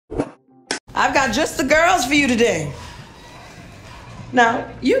I've got just the girls for you today. Now,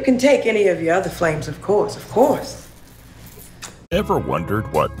 you can take any of your other flames, of course, of course. Ever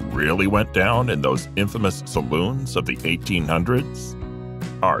wondered what really went down in those infamous saloons of the 1800s?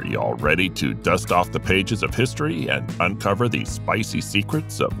 Are y'all ready to dust off the pages of history and uncover the spicy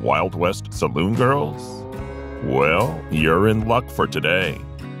secrets of Wild West saloon girls? Well, you're in luck for today.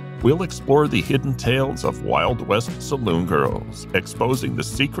 We'll explore the hidden tales of Wild West saloon girls, exposing the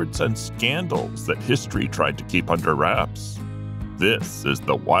secrets and scandals that history tried to keep under wraps. This is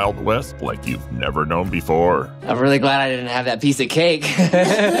the Wild West like you've never known before. I'm really glad I didn't have that piece of cake.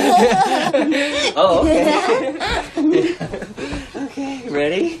 Oh, okay. Okay,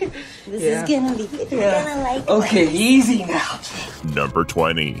 ready? This is gonna be good. You're gonna like it. Okay, easy now. Number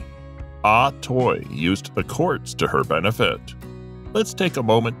 20. Ah Toy used the courts to her benefit. Let's take a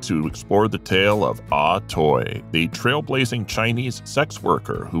moment to explore the tale of Ah Toy, the trailblazing Chinese sex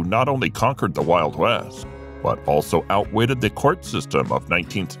worker who not only conquered the Wild West, but also outwitted the court system of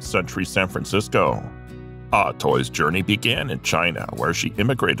 19th century San Francisco. Ah Toy's journey began in China, where she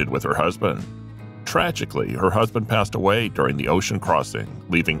immigrated with her husband. Tragically, her husband passed away during the ocean crossing,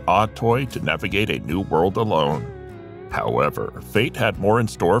 leaving Ah Toy to navigate a new world alone. However, fate had more in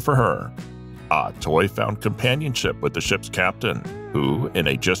store for her. Ah Toy found companionship with the ship's captain, who, in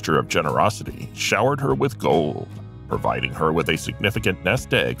a gesture of generosity, showered her with gold, providing her with a significant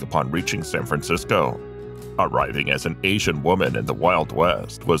nest egg upon reaching San Francisco. Arriving as an Asian woman in the Wild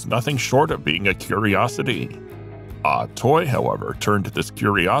West was nothing short of being a curiosity. Ah Toy, however, turned this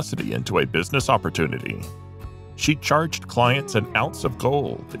curiosity into a business opportunity. She charged clients an ounce of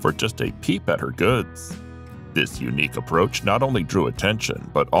gold for just a peep at her goods. This unique approach not only drew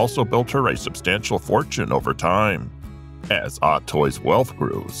attention, but also built her a substantial fortune over time. As Ah Toy's wealth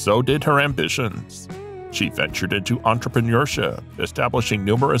grew, so did her ambitions. She ventured into entrepreneurship, establishing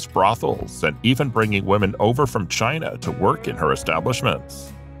numerous brothels and even bringing women over from China to work in her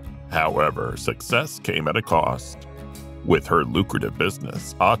establishments. However, success came at a cost. With her lucrative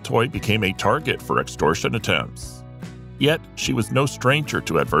business, Ah Toy became a target for extortion attempts. Yet, she was no stranger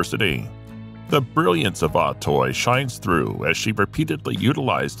to adversity. The brilliance of Ah Toy shines through as she repeatedly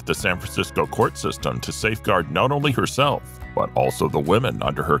utilized the San Francisco court system to safeguard not only herself, but also the women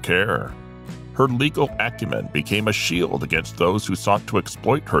under her care. Her legal acumen became a shield against those who sought to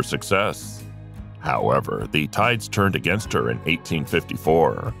exploit her success. However, the tides turned against her in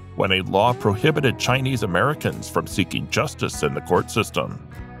 1854, when a law prohibited Chinese Americans from seeking justice in the court system.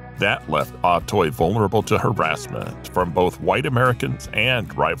 That left Ah Toy vulnerable to harassment from both white Americans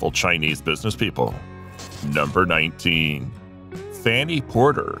and rival Chinese businesspeople. Number 19. Fanny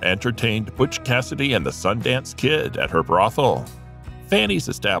Porter entertained Butch Cassidy and the Sundance Kid at her brothel. Fanny's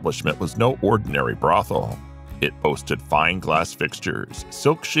establishment was no ordinary brothel. It boasted fine glass fixtures,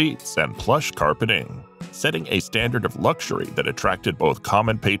 silk sheets, and plush carpeting, setting a standard of luxury that attracted both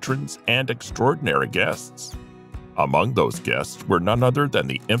common patrons and extraordinary guests. Among those guests were none other than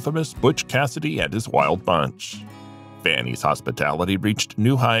the infamous Butch Cassidy and his Wild Bunch. Fanny's hospitality reached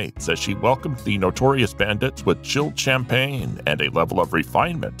new heights as she welcomed the notorious bandits with chilled champagne and a level of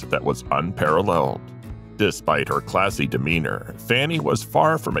refinement that was unparalleled. Despite her classy demeanor, Fanny was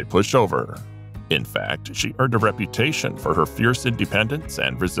far from a pushover. In fact, she earned a reputation for her fierce independence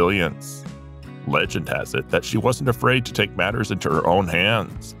and resilience. Legend has it that she wasn't afraid to take matters into her own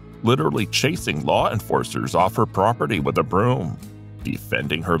hands, literally chasing law enforcers off her property with a broom,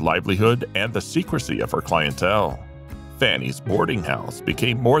 defending her livelihood and the secrecy of her clientele. Fanny's boarding house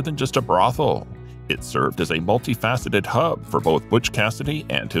became more than just a brothel. It served as a multifaceted hub for both Butch Cassidy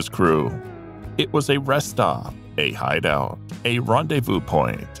and his crew. It was a rest stop, a hideout, a rendezvous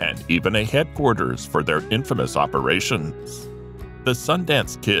point, and even a headquarters for their infamous operations. The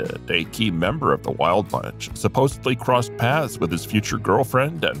Sundance Kid, a key member of the Wild Bunch, supposedly crossed paths with his future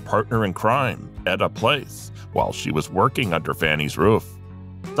girlfriend and partner in crime, Etta Place, while she was working under Fanny's roof.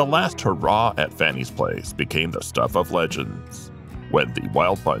 The last hurrah at Fanny's Place became the stuff of legends. When the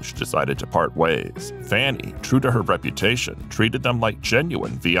Wild Bunch decided to part ways, Fanny, true to her reputation, treated them like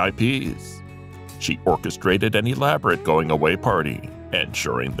genuine VIPs. She orchestrated an elaborate going-away party,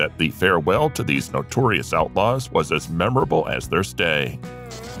 ensuring that the farewell to these notorious outlaws was as memorable as their stay.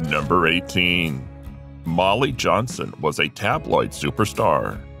 Number 18. Molly Johnson was a tabloid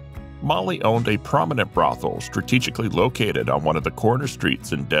superstar. Molly owned a prominent brothel strategically located on one of the corner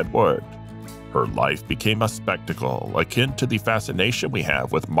streets in Deadwood. Her life became a spectacle akin to the fascination we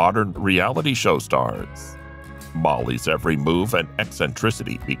have with modern reality show stars. Molly's every move and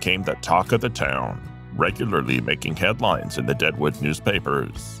eccentricity became the talk of the town, regularly making headlines in the Deadwood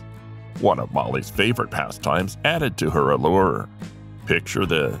newspapers. One of Molly's favorite pastimes added to her allure: Picture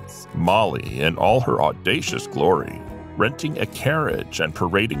this: Molly in all her audacious glory, renting a carriage and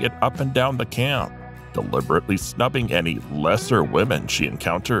parading it up and down the camp, deliberately snubbing any lesser women she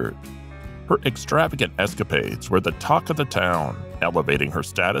encountered. Her extravagant escapades were the talk of the town, elevating her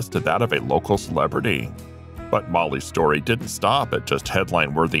status to that of a local celebrity. But Molly's story didn't stop at just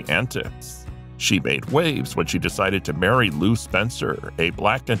headline-worthy antics. She made waves when she decided to marry Lou Spencer, a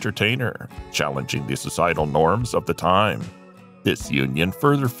black entertainer, challenging the societal norms of the time. This union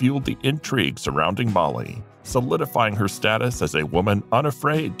further fueled the intrigue surrounding Molly, solidifying her status as a woman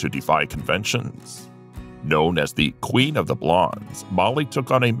unafraid to defy conventions. Known as the Queen of the Blondes, Molly took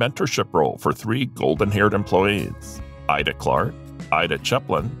on a mentorship role for three golden-haired employees: Ida Clark, Ida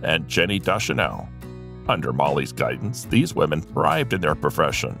Chaplin, and Jenny Deschanel. Under Molly's guidance, these women thrived in their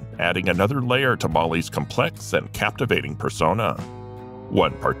profession, adding another layer to Molly's complex and captivating persona.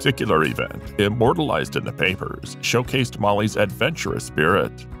 One particular event, immortalized in the papers, showcased Molly's adventurous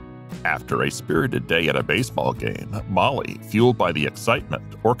spirit. After a spirited day at a baseball game, Molly, fueled by the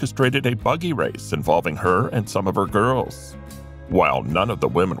excitement, orchestrated a buggy race involving her and some of her girls. While none of the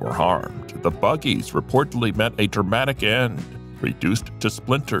women were harmed, the buggies reportedly met a dramatic end, reduced to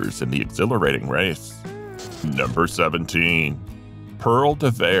splinters in the exhilarating race. Number 17. Pearl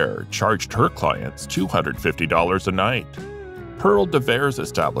de Verre charged her clients $250 a night. Pearl de Verre's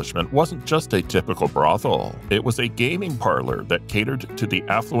establishment wasn't just a typical brothel, it was a gaming parlor that catered to the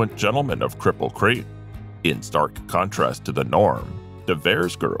affluent gentlemen of Cripple Creek. In stark contrast to the norm, de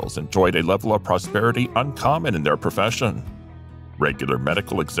Verre's girls enjoyed a level of prosperity uncommon in their profession. Regular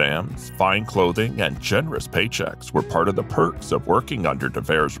medical exams, fine clothing, and generous paychecks were part of the perks of working under de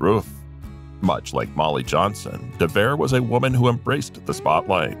Verre's roof. Much like Molly Johnson, de Verre was a woman who embraced the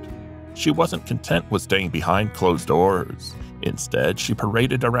spotlight. She wasn't content with staying behind closed doors. Instead, she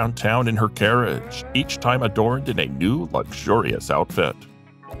paraded around town in her carriage, each time adorned in a new, luxurious outfit.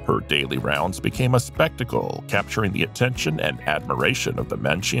 Her daily rounds became a spectacle, capturing the attention and admiration of the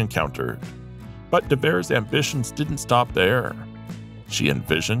men she encountered. But de Verre's ambitions didn't stop there. She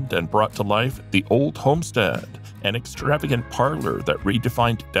envisioned and brought to life the Old Homestead, an extravagant parlor that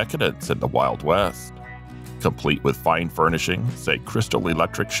redefined decadence in the Wild West. Complete with fine furnishings, a crystal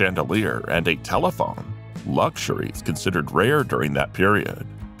electric chandelier, and a telephone, luxuries considered rare during that period,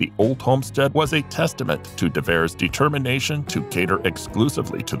 the Old Homestead was a testament to de Verre's determination to cater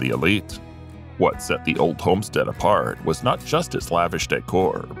exclusively to the elite. What set the Old Homestead apart was not just its lavish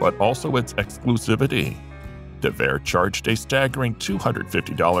decor, but also its exclusivity. De Verre charged a staggering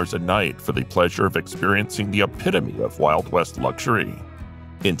 $250 a night for the pleasure of experiencing the epitome of Wild West luxury.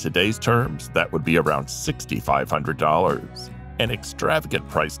 In today's terms, that would be around $6,500, an extravagant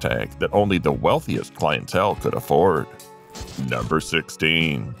price tag that only the wealthiest clientele could afford. Number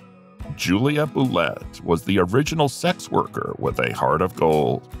 16. Julia Boulette was the original sex worker with a heart of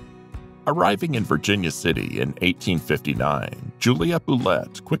gold. Arriving in Virginia City in 1859, Julia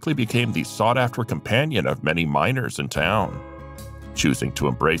Boulette quickly became the sought-after companion of many miners in town. Choosing to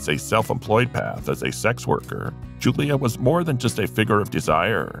embrace a self-employed path as a sex worker, Julia was more than just a figure of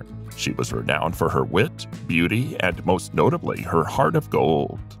desire. She was renowned for her wit, beauty, and most notably, her heart of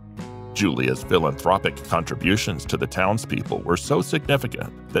gold. Julia's philanthropic contributions to the townspeople were so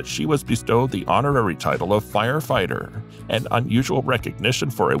significant that she was bestowed the honorary title of firefighter, an unusual recognition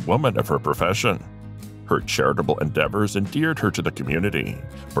for a woman of her profession. Her charitable endeavors endeared her to the community,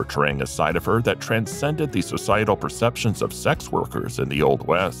 portraying a side of her that transcended the societal perceptions of sex workers in the Old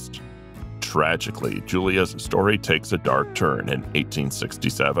West. Tragically, Julia's story takes a dark turn in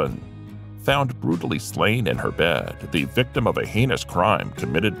 1867. Found brutally slain in her bed, the victim of a heinous crime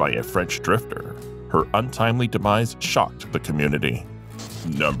committed by a French drifter, her untimely demise shocked the community.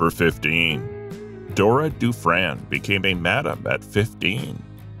 Number 15. Dora Dufran became a madam at 15.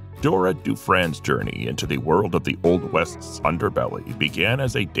 Dora Dufran's journey into the world of the Old West's underbelly began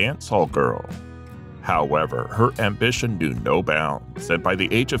as a dance hall girl. However, her ambition knew no bounds, and by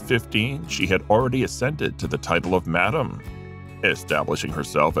the age of 15, she had already ascended to the title of madam. Establishing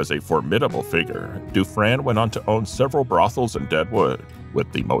herself as a formidable figure, Dufran went on to own several brothels in Deadwood,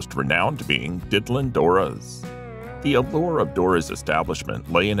 with the most renowned being Diddlin' Dora's. The allure of Dora's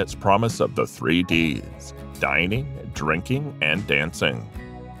establishment lay in its promise of the 3 Ds: dining, drinking, and dancing.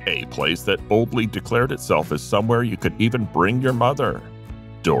 A place that boldly declared itself as somewhere you could even bring your mother.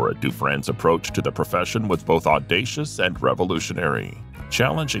 Dora Dufran's approach to the profession was both audacious and revolutionary,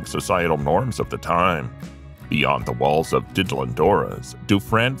 challenging societal norms of the time. Beyond the walls of Diddlin' Dora's,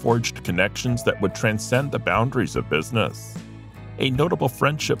 Dufran forged connections that would transcend the boundaries of business. A notable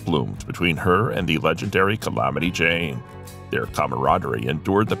friendship bloomed between her and the legendary Calamity Jane. Their camaraderie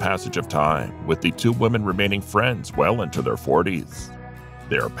endured the passage of time, with the two women remaining friends well into their 40s.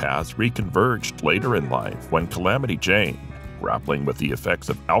 Their paths reconverged later in life when Calamity Jane, grappling with the effects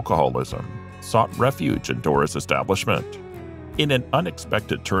of alcoholism, sought refuge in Dora's establishment. In an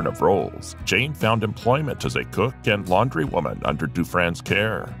unexpected turn of roles, Jane found employment as a cook and laundrywoman under Dufran's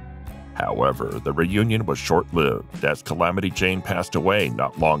care. However, the reunion was short-lived as Calamity Jane passed away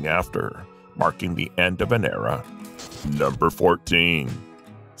not long after, marking the end of an era. Number 14.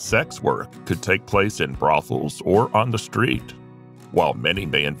 Sex work could take place in brothels or on the street. While many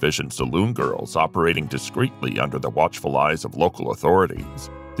may envision saloon girls operating discreetly under the watchful eyes of local authorities,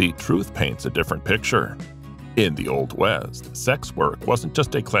 the truth paints a different picture. In the Old West, sex work wasn't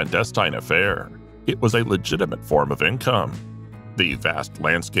just a clandestine affair, it was a legitimate form of income. The vast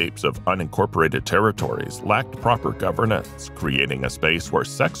landscapes of unincorporated territories lacked proper governance, creating a space where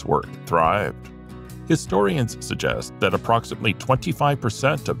sex work thrived. Historians suggest that approximately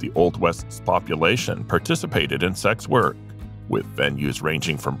 25% of the Old West's population participated in sex work, with venues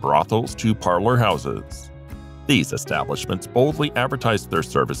ranging from brothels to parlor houses. These establishments boldly advertised their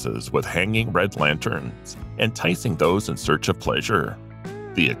services with hanging red lanterns, enticing those in search of pleasure.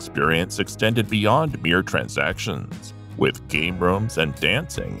 The experience extended beyond mere transactions, with game rooms and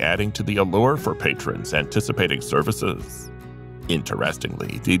dancing adding to the allure for patrons anticipating services.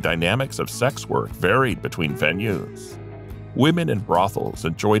 Interestingly, the dynamics of sex work varied between venues. Women in brothels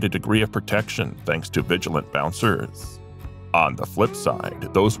enjoyed a degree of protection thanks to vigilant bouncers. On the flip side,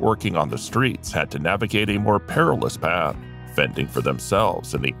 those working on the streets had to navigate a more perilous path, fending for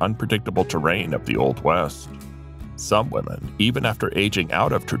themselves in the unpredictable terrain of the Old West. Some women, even after aging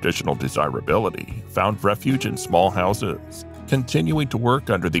out of traditional desirability, found refuge in small houses, continuing to work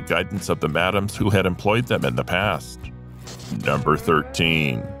under the guidance of the madams who had employed them in the past. Number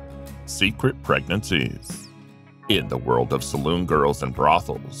 13. Secret pregnancies. In the world of saloon girls and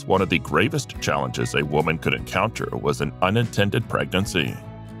brothels, one of the gravest challenges a woman could encounter was an unintended pregnancy.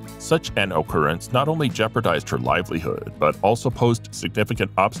 Such an occurrence not only jeopardized her livelihood, but also posed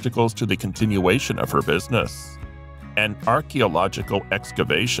significant obstacles to the continuation of her business. An archaeological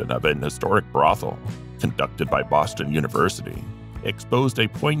excavation of an historic brothel, conducted by Boston University, exposed a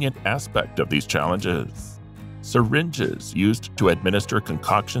poignant aspect of these challenges. Syringes used to administer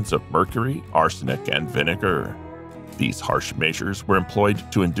concoctions of mercury, arsenic, and vinegar. These harsh measures were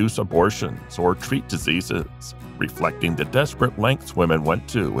employed to induce abortions or treat diseases, reflecting the desperate lengths women went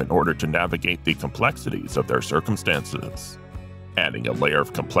to in order to navigate the complexities of their circumstances. Adding a layer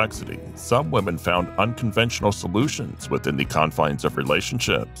of complexity, some women found unconventional solutions within the confines of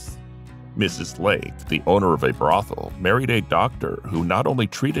relationships. Mrs. Lake, the owner of a brothel, married a doctor who not only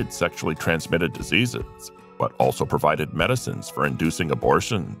treated sexually transmitted diseases, but also provided medicines for inducing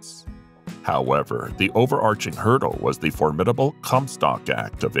abortions. However, the overarching hurdle was the formidable Comstock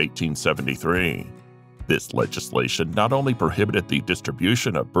Act of 1873. This legislation not only prohibited the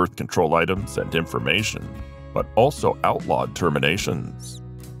distribution of birth control items and information, but also outlawed terminations.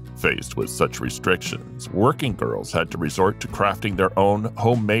 Faced with such restrictions, working girls had to resort to crafting their own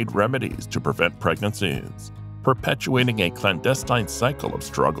homemade remedies to prevent pregnancies, perpetuating a clandestine cycle of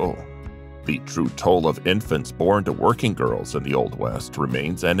struggle. The true toll of infants born to working girls in the Old West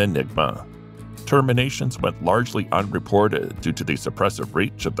remains an enigma. Terminations went largely unreported due to the suppressive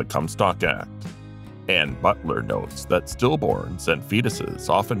reach of the Comstock Act. Ann Butler notes that stillborns and fetuses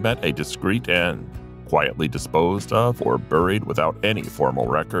often met a discreet end, quietly disposed of or buried without any formal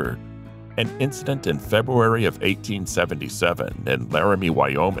record. An incident in February of 1877 in Laramie,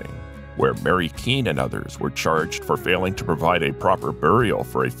 Wyoming, where Mary Keene and others were charged for failing to provide a proper burial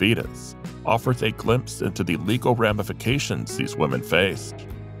for a fetus, offers a glimpse into the legal ramifications these women faced.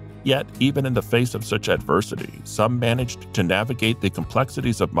 Yet, even in the face of such adversity, some managed to navigate the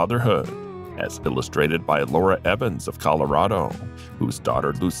complexities of motherhood, as illustrated by Laura Evans of Colorado, whose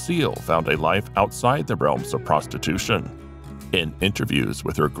daughter Lucille found a life outside the realms of prostitution. In interviews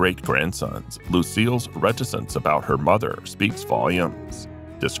with her great-grandsons, Lucille's reticence about her mother speaks volumes,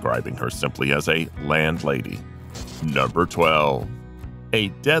 describing her simply as a landlady. Number 12. A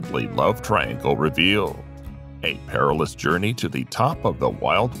deadly love triangle revealed. A perilous journey to the top of the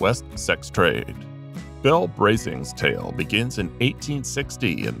Wild West sex trade. Belle Brazing's tale begins in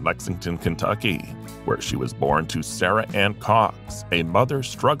 1860 in Lexington, Kentucky, where she was born to Sarah Ann Cox, a mother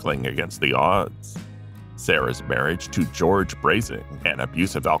struggling against the odds. Sarah's marriage to George Brazing, an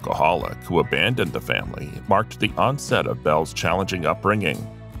abusive alcoholic who abandoned the family, marked the onset of Belle's challenging upbringing.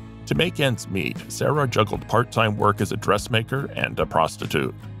 To make ends meet, Sarah juggled part-time work as a dressmaker and a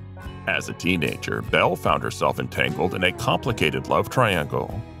prostitute. As a teenager, Belle found herself entangled in a complicated love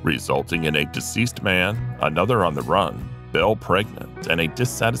triangle, resulting in a deceased man, another on the run, Belle pregnant, and a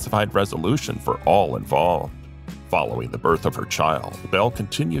dissatisfied resolution for all involved. Following the birth of her child, Belle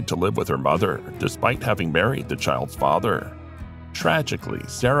continued to live with her mother, despite having married the child's father. Tragically,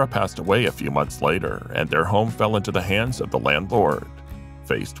 Sarah passed away a few months later, and their home fell into the hands of the landlord.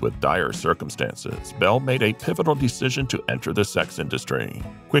 Faced with dire circumstances, Belle made a pivotal decision to enter the sex industry,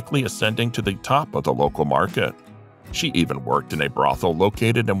 quickly ascending to the top of the local market. She even worked in a brothel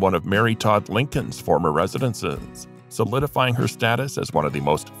located in one of Mary Todd Lincoln's former residences, solidifying her status as one of the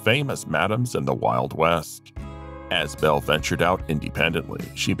most famous madams in the Wild West. As Belle ventured out independently,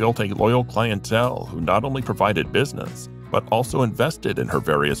 she built a loyal clientele who not only provided business, but also invested in her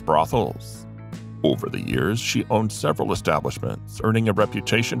various brothels. Over the years, she owned several establishments, earning a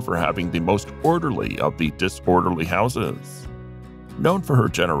reputation for having the most orderly of the disorderly houses. Known for her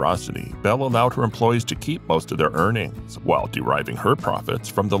generosity, Belle allowed her employees to keep most of their earnings, while deriving her profits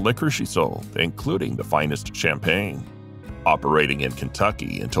from the liquor she sold, including the finest champagne. Operating in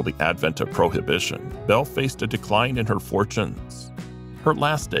Kentucky until the advent of Prohibition, Belle faced a decline in her fortunes. Her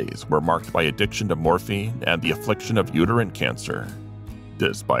last days were marked by addiction to morphine and the affliction of uterine cancer.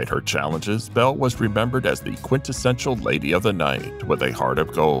 Despite her challenges, Belle was remembered as the quintessential lady of the night with a heart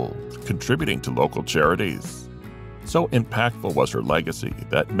of gold, contributing to local charities. So impactful was her legacy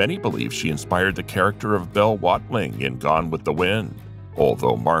that many believe she inspired the character of Belle Watling in Gone with the Wind,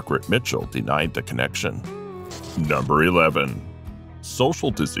 although Margaret Mitchell denied the connection. Number 11.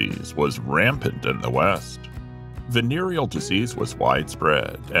 Social disease was rampant in the West. Venereal disease was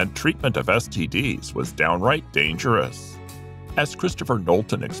widespread, and treatment of STDs was downright dangerous. As Christopher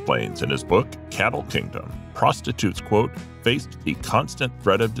Knowlton explains in his book, Cattle Kingdom, prostitutes, quote, faced the constant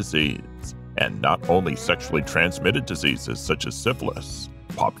threat of disease, and not only sexually transmitted diseases such as syphilis,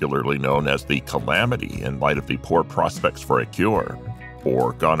 popularly known as the calamity in light of the poor prospects for a cure,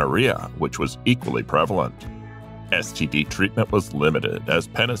 or gonorrhea, which was equally prevalent. STD treatment was limited as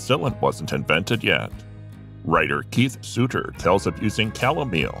penicillin wasn't invented yet. Writer Keith Suter tells of using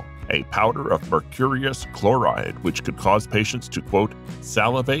calomel, a powder of mercurous chloride which could cause patients to, quote,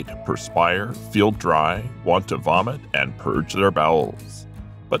 salivate, perspire, feel dry, want to vomit, and purge their bowels.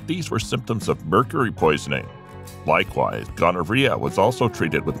 But these were symptoms of mercury poisoning. Likewise, gonorrhea was also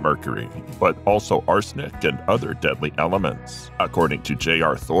treated with mercury, but also arsenic and other deadly elements, according to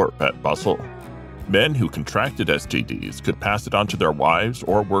J.R. Thorpe at Bustle. Men who contracted STDs could pass it on to their wives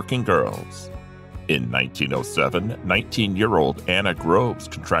or working girls. In 1907, 19-year-old Anna Groves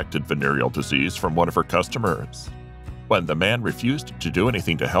contracted venereal disease from one of her customers. When the man refused to do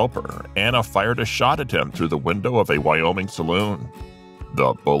anything to help her, Anna fired a shot at him through the window of a Wyoming saloon.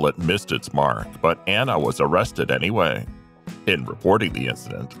 The bullet missed its mark, but Anna was arrested anyway. In reporting the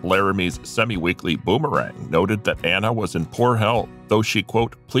incident, Laramie's semi-weekly Boomerang noted that Anna was in poor health, though she,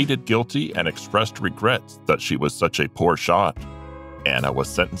 quote, pleaded guilty and expressed regrets that she was such a poor shot. Anna was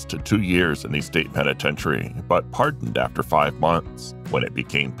sentenced to 2 years in the state penitentiary, but pardoned after 5 months, when it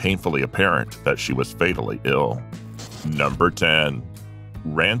became painfully apparent that she was fatally ill. Number 10.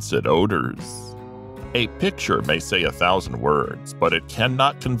 Rancid odors. A picture may say 1,000 words, but it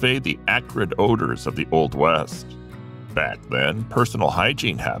cannot convey the acrid odors of the Old West. Back then, personal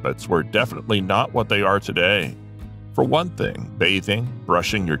hygiene habits were definitely not what they are today. For one thing, bathing,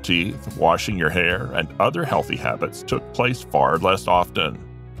 brushing your teeth, washing your hair, and other healthy habits took place far less often.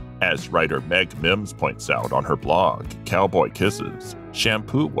 As writer Meg Mims points out on her blog, Cowboy Kisses,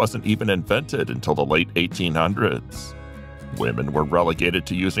 shampoo wasn't even invented until the late 1800s. Women were relegated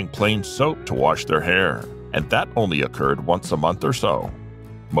to using plain soap to wash their hair, and that only occurred once a month or so.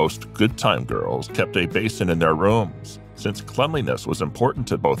 Most good time girls kept a basin in their rooms, since cleanliness was important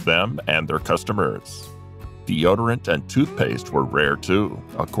to both them and their customers. Deodorant and toothpaste were rare too,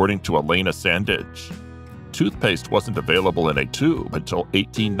 according to Elena Sandage. Toothpaste wasn't available in a tube until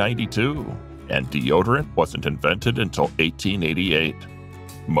 1892, and deodorant wasn't invented until 1888.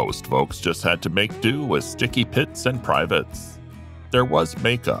 Most folks just had to make do with sticky pits and privates. There was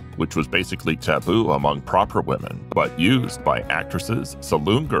makeup, which was basically taboo among proper women, but used by actresses,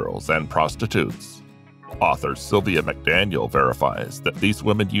 saloon girls, and prostitutes. Author Sylvia McDaniel verifies that these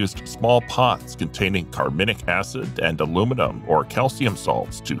women used small pots containing carminic acid and aluminum or calcium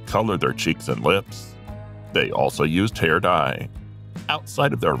salts to color their cheeks and lips. They also used hair dye.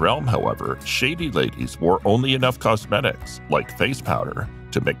 Outside of their realm, however, shady ladies wore only enough cosmetics, like face powder,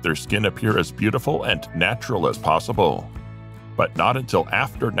 to make their skin appear as beautiful and natural as possible. But not until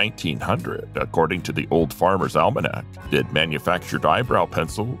after 1900, according to the Old Farmer's Almanac, did manufactured eyebrow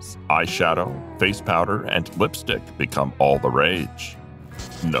pencils, eyeshadow, face powder, and lipstick become all the rage.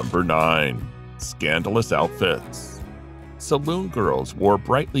 Number 9. Scandalous outfits. Saloon girls wore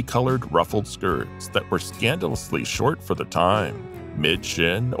brightly colored ruffled skirts that were scandalously short for the time,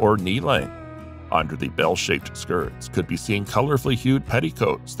 mid-shin or knee-length. Under the bell-shaped skirts could be seen colorfully hued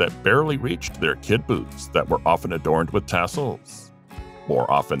petticoats that barely reached their kid boots that were often adorned with tassels. More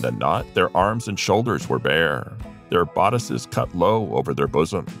often than not, their arms and shoulders were bare, their bodices cut low over their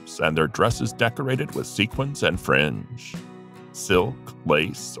bosoms, and their dresses decorated with sequins and fringe. Silk,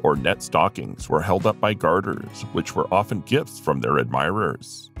 lace, or net stockings were held up by garters, which were often gifts from their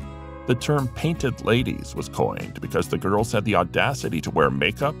admirers. The term painted ladies was coined because the girls had the audacity to wear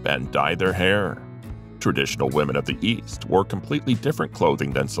makeup and dye their hair. Traditional women of the East wore completely different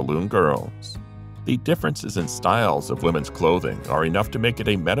clothing than saloon girls. The differences in styles of women's clothing are enough to make it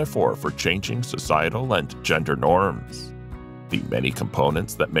a metaphor for changing societal and gender norms. The many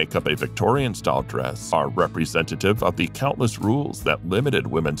components that make up a Victorian-style dress are representative of the countless rules that limited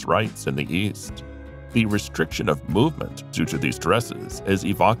women's rights in the East. The restriction of movement due to these dresses is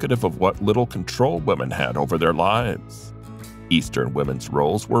evocative of what little control women had over their lives. Eastern women's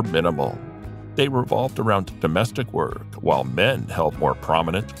roles were minimal. They revolved around domestic work, while men held more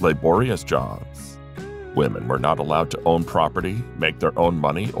prominent, laborious jobs. Women were not allowed to own property, make their own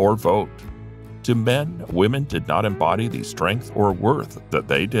money, or vote. To men, women did not embody the strength or worth that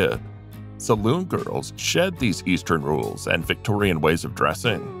they did. Saloon girls shed these Eastern rules and Victorian ways of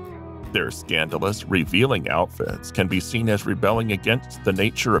dressing. Their scandalous, revealing outfits can be seen as rebelling against the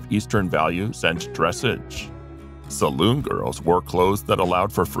nature of Eastern values and dressage. Saloon girls wore clothes that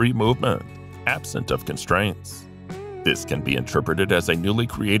allowed for free movement, absent of constraints. This can be interpreted as a newly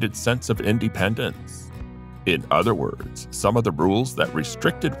created sense of independence. In other words, some of the rules that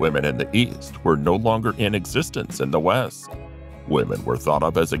restricted women in the East were no longer in existence in the West. Women were thought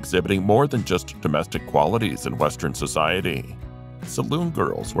of as exhibiting more than just domestic qualities in Western society. Saloon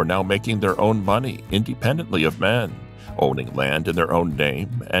girls were now making their own money independently of men, owning land in their own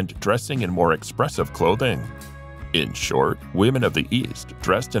name, and dressing in more expressive clothing. In short, women of the East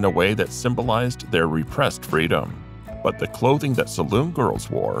dressed in a way that symbolized their repressed freedom. But the clothing that saloon girls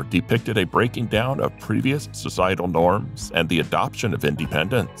wore depicted a breaking down of previous societal norms and the adoption of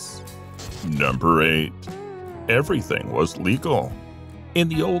independence. Number 8. Everything was legal. In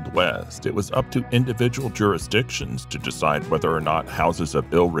the Old West, it was up to individual jurisdictions to decide whether or not houses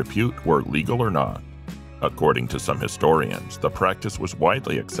of ill repute were legal or not. According to some historians, the practice was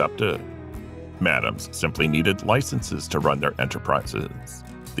widely accepted. Madams simply needed licenses to run their enterprises.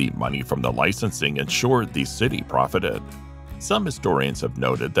 The money from the licensing ensured the city profited. Some historians have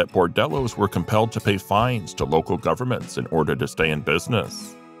noted that bordellos were compelled to pay fines to local governments in order to stay in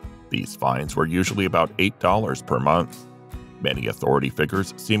business. These fines were usually about $8 per month. Many authority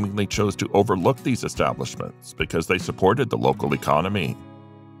figures seemingly chose to overlook these establishments because they supported the local economy.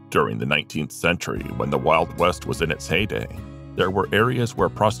 During the 19th century, when the Wild West was in its heyday, there were areas where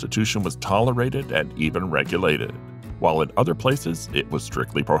prostitution was tolerated and even regulated, while in other places it was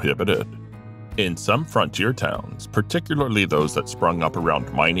strictly prohibited. In some frontier towns, particularly those that sprung up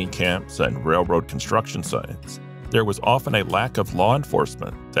around mining camps and railroad construction sites, there was often a lack of law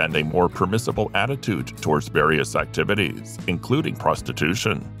enforcement and a more permissible attitude towards various activities, including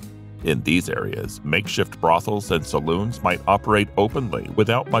prostitution. In these areas, makeshift brothels and saloons might operate openly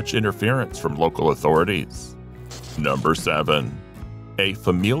without much interference from local authorities. Number 7. A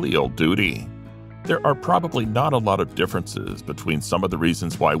familial duty. There are probably not a lot of differences between some of the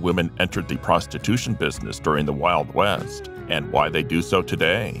reasons why women entered the prostitution business during the Wild West and why they do so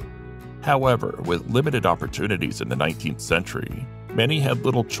today. However, with limited opportunities in the 19th century, many had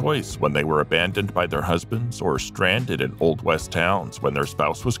little choice when they were abandoned by their husbands or stranded in Old West towns when their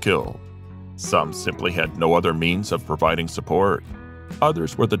spouse was killed. Some simply had no other means of providing support.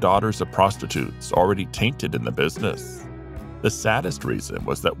 Others were the daughters of prostitutes already tainted in the business. The saddest reason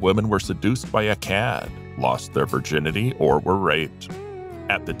was that women were seduced by a cad, lost their virginity, or were raped.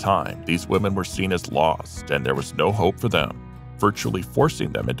 At the time, these women were seen as lost and there was no hope for them, virtually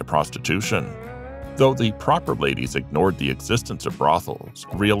forcing them into prostitution. Though the proper ladies ignored the existence of brothels,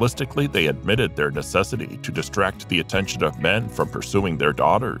 realistically they admitted their necessity to distract the attention of men from pursuing their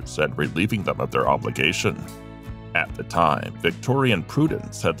daughters and relieving them of their obligation. At the time, Victorian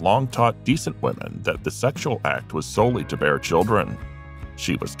prudence had long taught decent women that the sexual act was solely to bear children.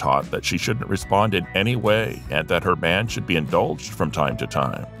 She was taught that she shouldn't respond in any way and that her man should be indulged from time to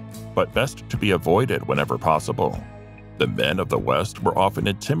time, but best to be avoided whenever possible. The men of the West were often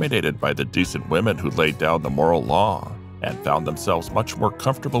intimidated by the decent women who laid down the moral law and found themselves much more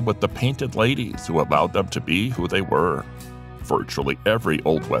comfortable with the painted ladies who allowed them to be who they were. Virtually every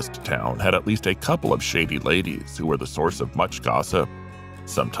Old West town had at least a couple of shady ladies who were the source of much gossip.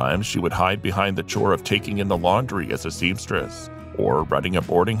 Sometimes she would hide behind the chore of taking in the laundry as a seamstress or running a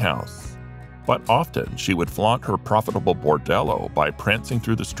boarding house. But often she would flaunt her profitable bordello by prancing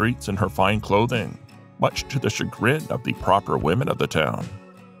through the streets in her fine clothing, much to the chagrin of the proper women of the town.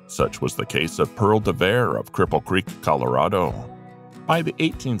 Such was the case of Pearl DeVere of Cripple Creek, Colorado. By the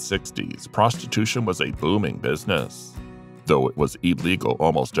 1860s, prostitution was a booming business. Though it was illegal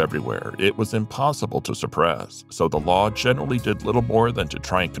almost everywhere, it was impossible to suppress, so the law generally did little more than to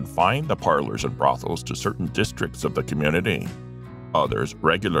try and confine the parlors and brothels to certain districts of the community. Others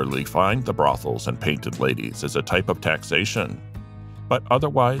regularly fined the brothels and painted ladies as a type of taxation. But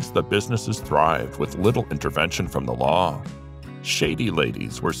otherwise, the businesses thrived with little intervention from the law. Shady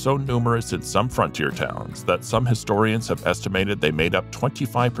ladies were so numerous in some frontier towns that some historians have estimated they made up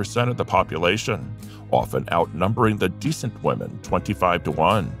 25% of the population, often outnumbering the decent women 25 to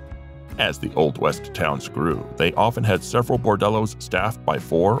 1. As the Old West towns grew, they often had several bordellos staffed by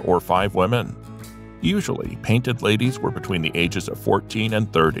 4 or 5 women. Usually, painted ladies were between the ages of 14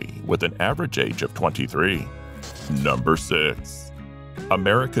 and 30, with an average age of 23. Number 6.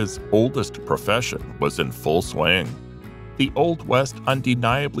 America's oldest profession was in full swing. The Old West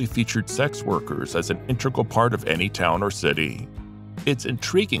undeniably featured sex workers as an integral part of any town or city. It's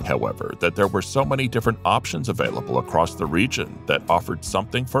intriguing, however, that there were so many different options available across the region that offered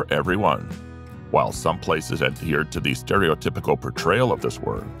something for everyone. While some places adhered to the stereotypical portrayal of this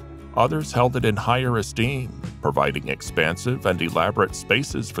work, others held it in higher esteem, providing expansive and elaborate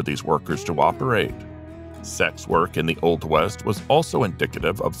spaces for these workers to operate. Sex work in the Old West was also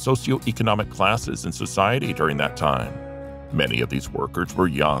indicative of socioeconomic classes in society during that time. Many of these workers were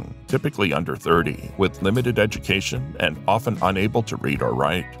young, typically under 30, with limited education and often unable to read or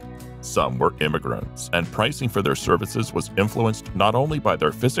write. Some were immigrants, and pricing for their services was influenced not only by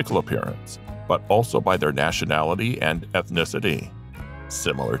their physical appearance, but also by their nationality and ethnicity.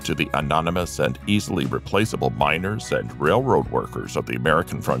 Similar to the anonymous and easily replaceable miners and railroad workers of the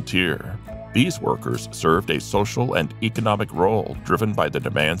American frontier, these workers served a social and economic role driven by the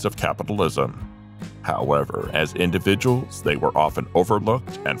demands of capitalism. However, as individuals, they were often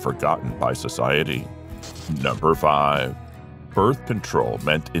overlooked and forgotten by society. Number 5. Birth control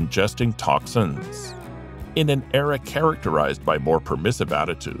meant ingesting toxins. In an era characterized by more permissive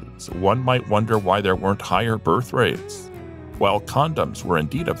attitudes, one might wonder why there weren't higher birth rates. While condoms were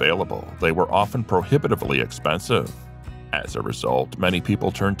indeed available, they were often prohibitively expensive. As a result, many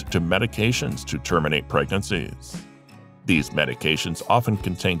people turned to medications to terminate pregnancies. These medications often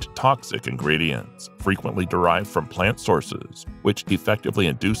contained toxic ingredients, frequently derived from plant sources, which effectively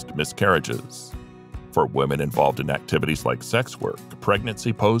induced miscarriages. For women involved in activities like sex work,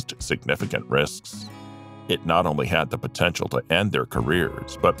 pregnancy posed significant risks. It not only had the potential to end their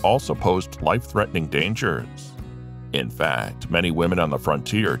careers, but also posed life-threatening dangers. In fact, many women on the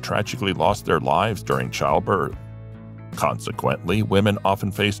frontier tragically lost their lives during childbirth. Consequently, women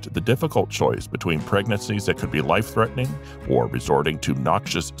often faced the difficult choice between pregnancies that could be life-threatening or resorting to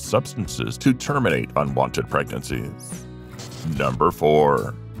noxious substances to terminate unwanted pregnancies. Number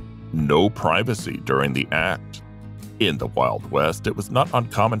 4. No privacy during the act. In the Wild West, it was not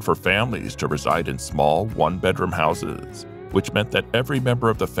uncommon for families to reside in small, one-bedroom houses, which meant that every member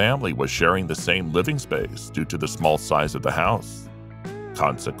of the family was sharing the same living space due to the small size of the house.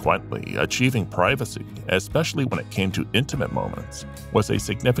 Consequently, achieving privacy, especially when it came to intimate moments, was a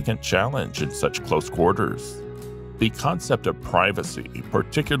significant challenge in such close quarters. The concept of privacy,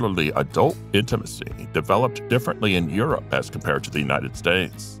 particularly adult intimacy, developed differently in Europe as compared to the United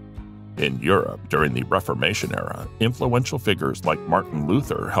States. In Europe, during the Reformation era, influential figures like Martin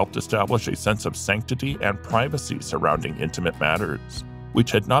Luther helped establish a sense of sanctity and privacy surrounding intimate matters,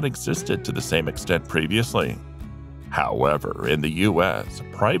 which had not existed to the same extent previously. However, in the U.S.,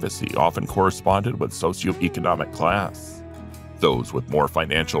 privacy often corresponded with socioeconomic class. Those with more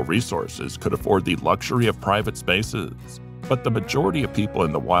financial resources could afford the luxury of private spaces, but the majority of people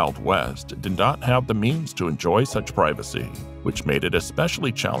in the Wild West did not have the means to enjoy such privacy, which made it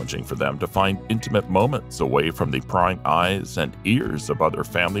especially challenging for them to find intimate moments away from the prying eyes and ears of other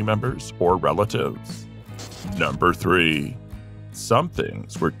family members or relatives. Number 3. Some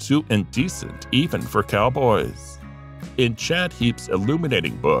things were too indecent even for cowboys. In Chad Heap's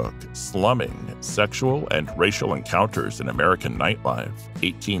illuminating book, Slumming: Sexual and Racial Encounters in American Nightlife,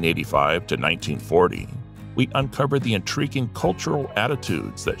 1885 to 1940, we uncover the intriguing cultural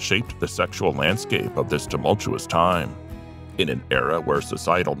attitudes that shaped the sexual landscape of this tumultuous time. In an era where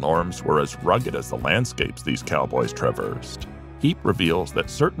societal norms were as rugged as the landscapes these cowboys traversed, Heap reveals that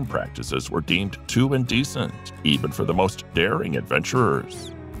certain practices were deemed too indecent, even for the most daring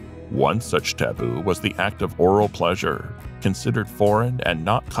adventurers. One such taboo was the act of oral pleasure, considered foreign and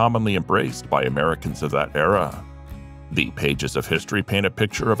not commonly embraced by Americans of that era. The pages of history paint a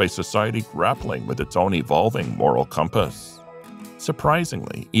picture of a society grappling with its own evolving moral compass.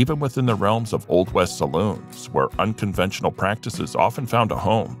 Surprisingly, even within the realms of Old West saloons, where unconventional practices often found a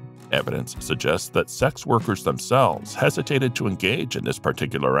home, evidence suggests that sex workers themselves hesitated to engage in this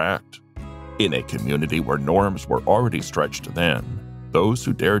particular act. In a community where norms were already stretched then, those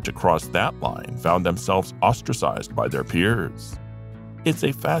who dared to cross that line found themselves ostracized by their peers. It's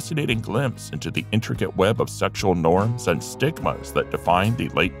a fascinating glimpse into the intricate web of sexual norms and stigmas that defined the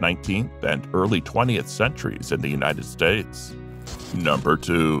late 19th and early 20th centuries in the United States. Number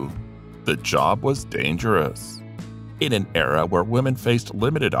 2. The job was dangerous. In an era where women faced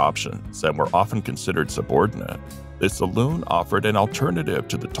limited options and were often considered subordinate, the saloon offered an alternative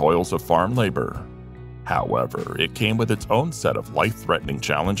to the toils of farm labor. However, it came with its own set of life-threatening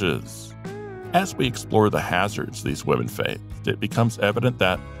challenges. As we explore the hazards these women faced, it becomes evident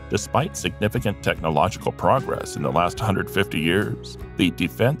that, despite significant technological progress in the last 150 years, the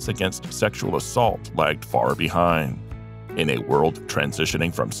defense against sexual assault lagged far behind. In a world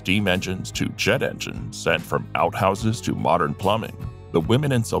transitioning from steam engines to jet engines and from outhouses to modern plumbing, the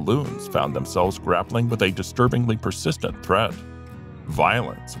women in saloons found themselves grappling with a disturbingly persistent threat.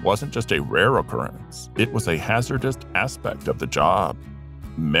 Violence wasn't just a rare occurrence, it was a hazardous aspect of the job.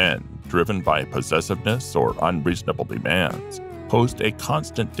 Men, driven by possessiveness or unreasonable demands, posed a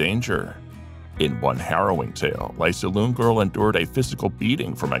constant danger. In one harrowing tale, a saloon girl endured a physical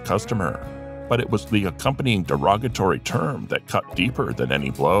beating from a customer, but it was the accompanying derogatory term that cut deeper than any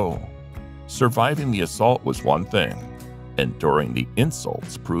blow. Surviving the assault was one thing. Enduring the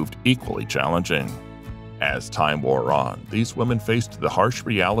insults proved equally challenging. As time wore on, these women faced the harsh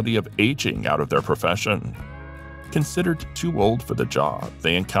reality of aging out of their profession. Considered too old for the job,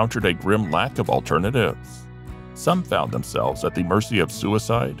 they encountered a grim lack of alternatives. Some found themselves at the mercy of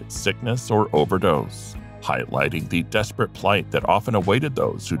suicide, sickness, or overdose, highlighting the desperate plight that often awaited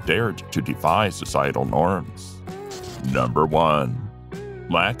those who dared to defy societal norms. Number 1.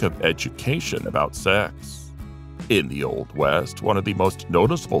 Lack of education about sex. In the Old West, one of the most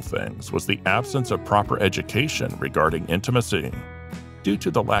noticeable things was the absence of proper education regarding intimacy. Due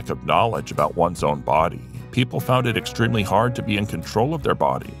to the lack of knowledge about one's own body, people found it extremely hard to be in control of their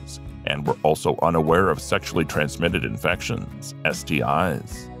bodies and were also unaware of sexually transmitted infections,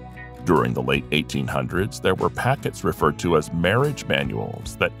 STIs. During the late 1800s, there were packets referred to as marriage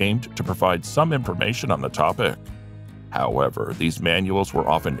manuals that aimed to provide some information on the topic. However, these manuals were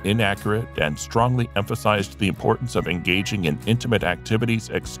often inaccurate and strongly emphasized the importance of engaging in intimate activities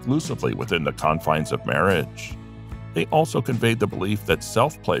exclusively within the confines of marriage. They also conveyed the belief that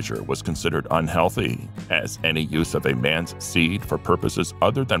self-pleasure was considered unhealthy, as any use of a man's seed for purposes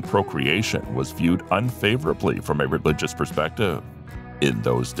other than procreation was viewed unfavorably from a religious perspective. In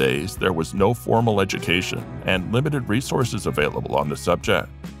those days, there was no formal education and limited resources available on the subject,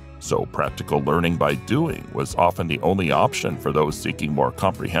 so practical learning by doing was often the only option for those seeking more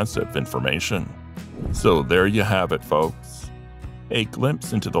comprehensive information. So there you have it, folks. A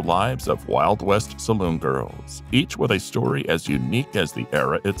glimpse into the lives of Wild West saloon girls, each with a story as unique as the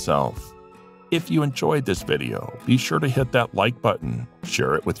era itself. If you enjoyed this video, be sure to hit that like button,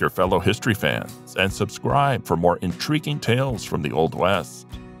 share it with your fellow history fans, and subscribe for more intriguing tales from the Old West.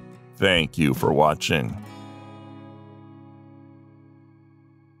 Thank you for watching.